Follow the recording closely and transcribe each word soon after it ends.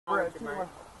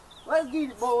Let's get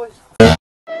it, boys.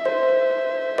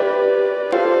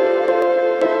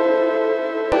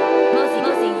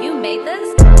 Mosey, you made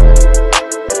this?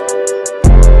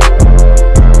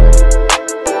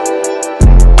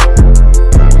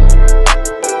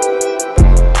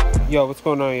 Yo, what's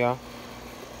going on, y'all?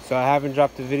 So I haven't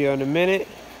dropped a video in a minute,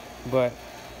 but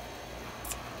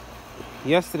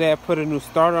yesterday I put a new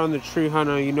starter on the tree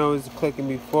hunter. You know, it was clicking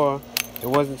before. It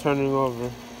wasn't turning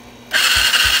over,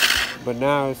 but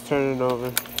now it's turning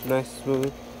over nice and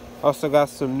smooth. Also got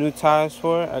some new tires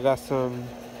for it. I got some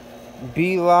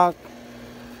B-Lock,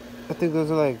 I think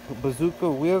those are like bazooka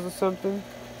wheels or something.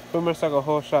 Pretty much like a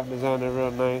whole shot design. They're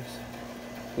real nice.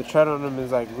 The tread on them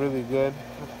is like really good.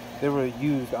 They were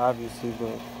used obviously,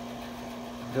 but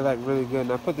they're like really good.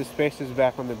 And I put the spacers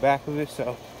back on the back of it,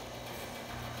 so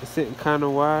it's sitting kind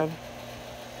of wide.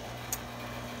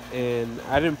 And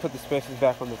I didn't put the spacers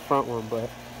back on the front one, but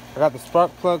I got the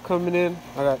spark plug coming in.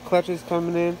 I got clutches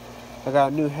coming in. I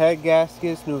got new head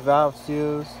gaskets, new valve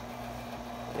seals,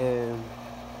 and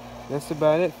that's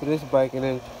about it for this bike. And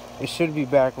then it should be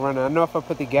back running. I know if I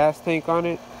put the gas tank on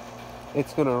it,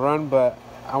 it's gonna run, but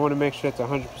I want to make sure it's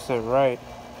 100% right,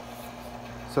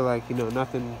 so like, you know,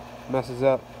 nothing messes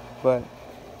up. But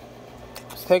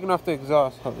I was taking off the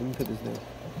exhaust. Hold on, let me put this down.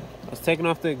 I was taking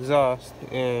off the exhaust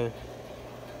and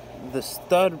the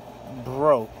stud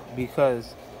broke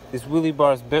because this wheelie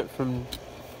bar is bent from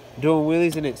doing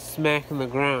wheelies and it's smacking the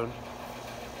ground.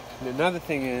 And another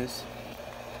thing is,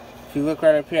 if you look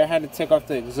right up here, I had to take off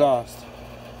the exhaust,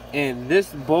 and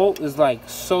this bolt is like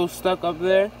so stuck up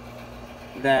there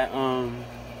that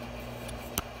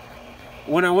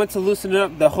when I went to loosen it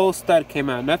up, the whole stud came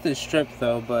out. Nothing stripped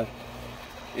though, but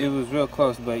it was real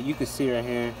close. But you can see right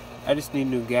here, I just need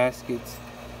new gaskets,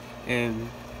 and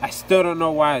I still don't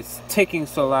know why it's ticking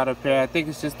so loud up here. I think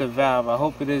it's just the valve. I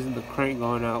hope it isn't the crank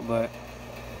going out, but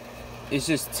it's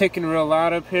just ticking real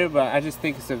loud up here. But I just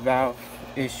think it's a valve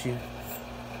issue.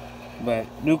 But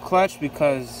new clutch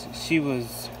because she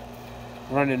was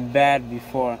running bad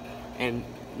before, and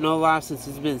no lie, since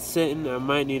it's been sitting, I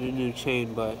might need a new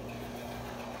chain. But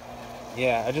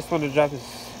yeah, I just want to drop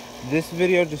this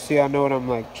video just so y'all know what I'm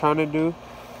like trying to do.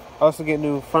 Also get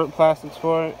new front plastics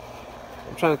for it.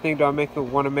 I'm trying to think, do I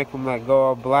want to make them like go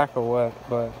all black or what?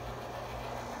 But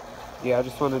yeah, I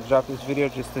just want to drop this video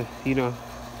just to, you know,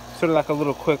 sort of like a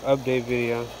little quick update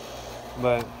video.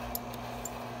 But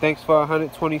thanks for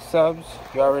 120 subs.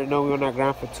 You already know we're on that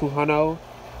ground for 200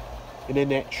 and then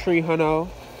that 300.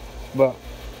 But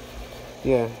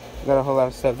yeah, got a whole lot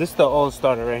of stuff. This is the old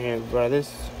starter right here, bro. This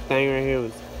thing right here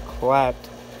was clapped.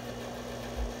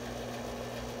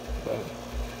 But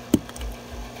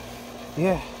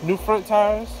yeah, new front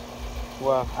tires.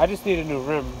 Well, I just need a new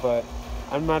rim, but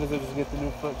I might as well just get the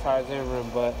new front tires and rim.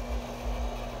 But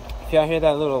if y'all hear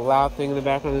that little loud thing in the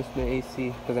background, it's the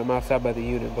AC because I'm outside by the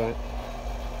unit. But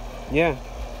yeah,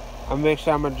 I'll make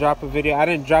sure I'm gonna drop a video. I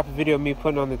didn't drop a video of me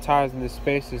putting on the tires and the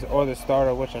spacers or the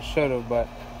starter, which I should have, but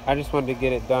I just wanted to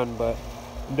get it done. But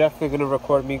I'm definitely gonna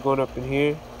record me going up in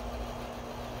here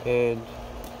and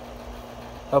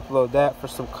upload that for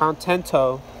some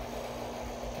contento.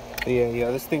 Yeah,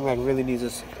 this thing like really needs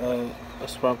a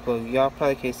spark plug. Y'all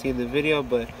probably can't see in the video,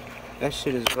 but that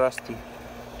shit is rusty.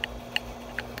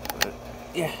 But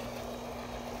yeah,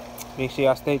 make sure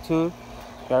y'all stay tuned.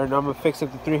 Y'all already know I'm gonna fix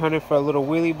up the 300 for a little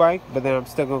wheelie bike, but then I'm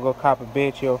still gonna go cop a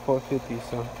Banshee or 450.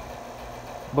 So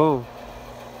boom,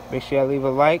 make sure y'all leave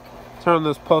a like, turn on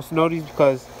those post notifications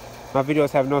because my videos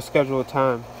have no scheduled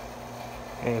time.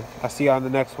 And I'll see y'all in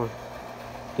the next one.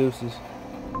 Deuces.